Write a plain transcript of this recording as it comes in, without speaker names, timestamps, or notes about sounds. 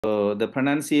So the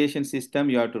pronunciation system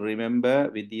you have to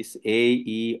remember with this A,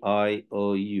 E, I,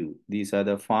 O, U. These are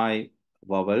the 5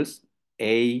 vowels.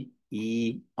 A,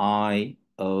 E, I,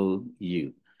 O,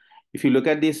 U. If you look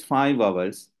at these 5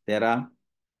 vowels, there are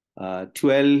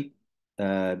 12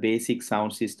 basic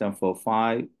sound system for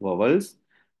 5 vowels.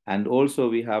 And also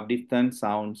we have different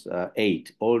sounds,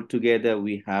 8. Altogether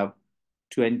we have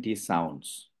 20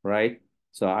 sounds, right?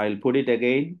 So I'll put it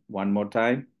again one more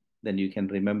time, then you can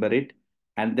remember it.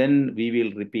 And then we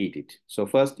will repeat it. So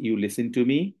first you listen to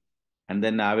me, and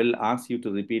then I will ask you to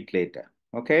repeat later.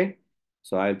 Okay?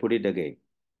 So I'll put it again.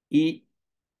 E.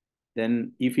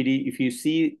 Then if you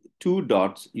see 2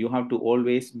 dots, you have to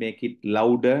always make it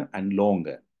louder and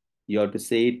longer. You have to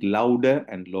say it louder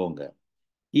and longer.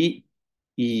 E,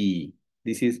 E.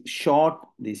 This is short,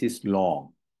 this is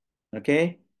long.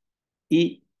 Okay?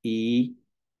 E, E,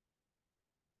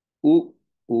 U,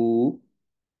 U,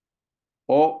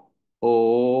 O,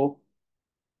 O,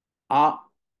 A,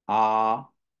 A,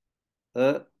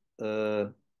 E,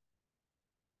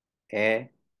 E,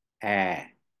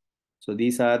 So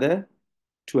these are the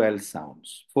 12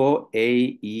 sounds for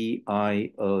A, E,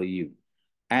 I, O, U.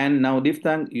 And now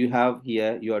diphthong you have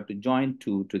here, you have to join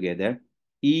 2 together.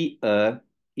 E,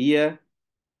 ear,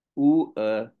 U,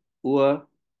 ur,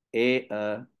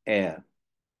 a, air.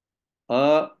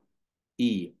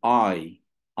 E, I,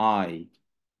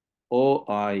 O,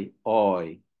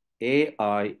 oi, A,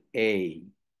 a.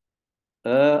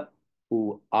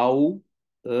 U, au,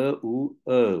 o,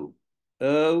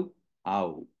 au,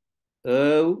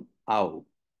 au.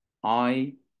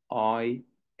 I,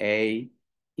 a,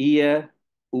 ear,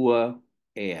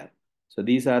 air. So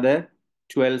these are the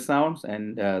 12 sounds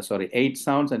and 8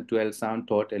 sounds and 12 sounds,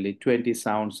 totally 20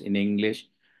 sounds in English.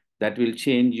 That will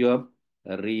change your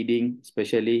reading,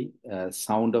 especially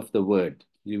sound of the word.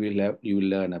 You will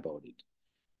learn about it.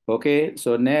 Okay,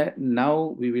 so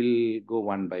now we will go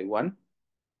one by one.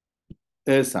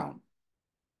 Sound.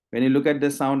 When you look at the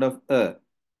sound of the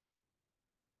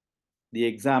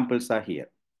examples are here.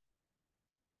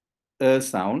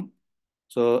 Sound.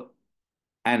 So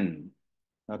and,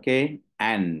 okay,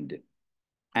 and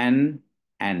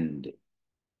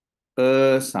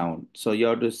sound. So you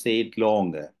have to say it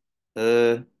longer.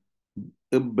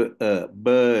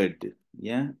 Bird,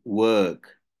 yeah,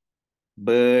 work,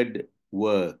 bird,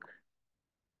 work,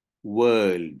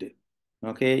 world.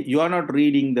 Okay, you are not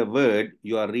reading the word,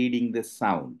 you are reading the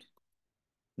sound.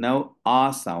 Now,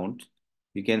 R sound,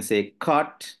 you can say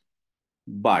cut,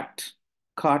 but,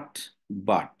 cut,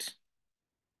 but.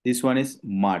 This one is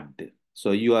mud.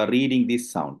 So you are reading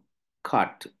this sound.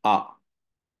 Cut,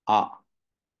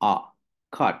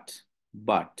 cut,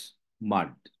 but,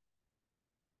 mud.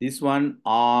 This one,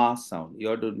 sound. You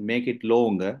have to make it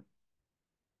longer.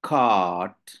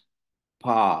 Cart,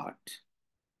 part.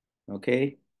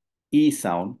 Okay. E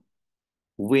sound.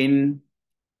 Win,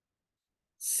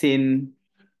 sin.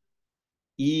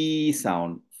 E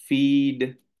sound.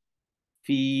 Feed,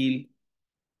 feel.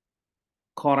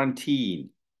 Quarantine.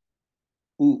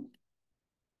 U.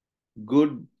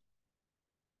 Good,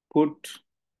 put,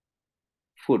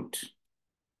 foot.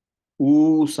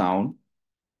 U sound.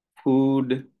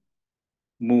 Food,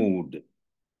 mood.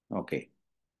 Okay.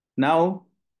 Now,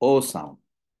 O sound.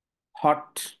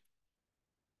 Hot,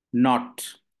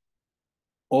 not.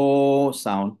 O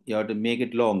sound, you have to make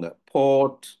it longer.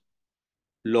 Port,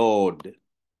 load.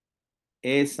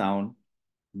 A sound,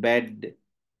 bed,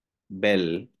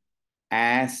 bell.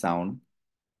 A sound,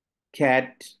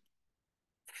 cat,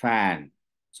 fan.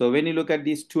 So when you look at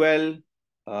these 12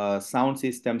 sound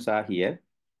systems are here.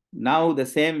 Now the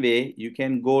same way you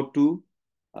can go to,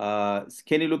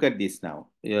 can you look at this now?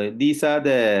 These are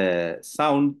the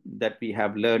sound that we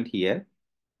have learned here.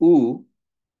 Oo,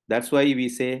 that's why we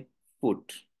say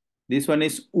foot. This one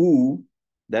is oo,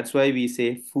 that's why we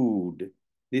say food.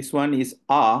 This one is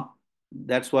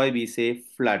that's why we say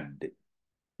flood.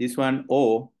 This one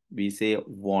o, we say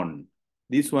won.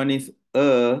 This one is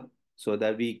so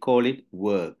that we call it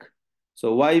work.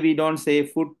 So why we don't say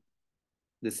foot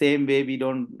the same way we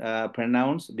don't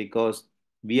pronounce? Because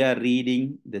we are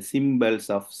reading the symbols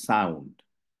of sound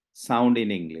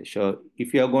in English. So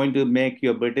if you are going to make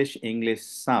your British English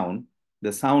sound,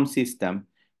 the sound system,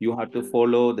 you have to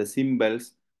follow the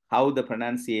symbols, how the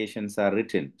pronunciations are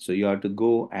written. So you have to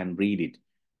go and read it.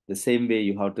 The same way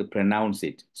you have to pronounce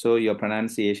it. So your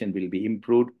pronunciation will be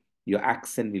improved, your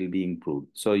accent will be improved.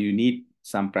 So you need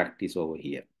some practice over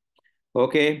here.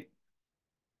 Okay.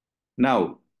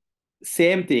 Now,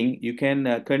 same thing, you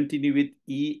can continue with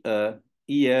ear,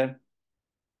 air,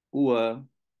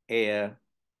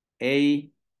 a,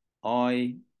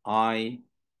 I,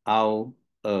 ow,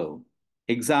 o.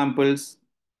 Examples,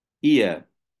 ear.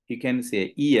 You can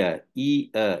say ear,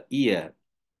 ear,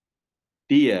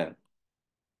 deer,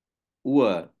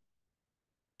 oar,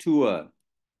 tour,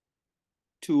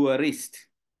 tourist,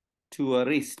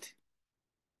 tourist,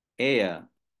 air,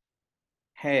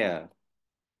 hair,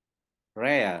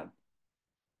 rare,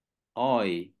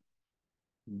 oi,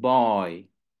 boy,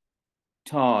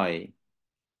 toy.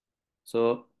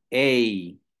 So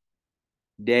a,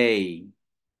 day,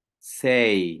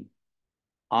 say,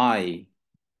 I,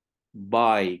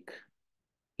 bike,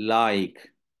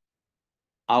 like,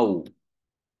 ow,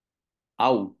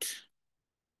 out,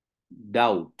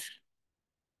 doubt,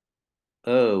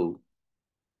 oh,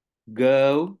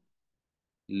 go,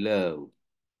 low.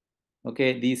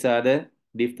 Okay, these are the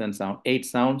different sounds, 8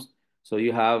 sounds. So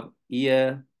you have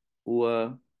ear,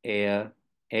 oor, air,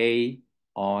 a,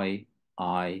 oi,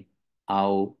 I,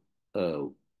 ow,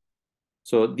 oh.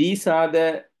 So these are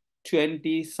the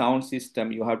 20 sound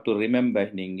system you have to remember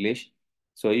in English.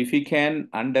 So if you can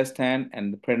understand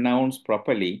and pronounce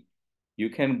properly,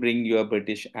 you can bring your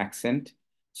British accent.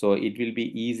 So it will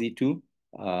be easy to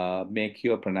make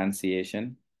your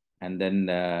pronunciation, and then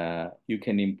you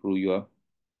can improve your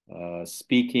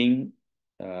speaking.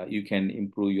 You can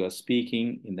improve your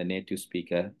speaking in the native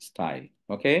speaker style.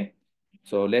 Okay.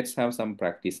 So let's have some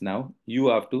practice now. You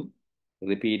have to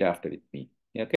repeat after with me.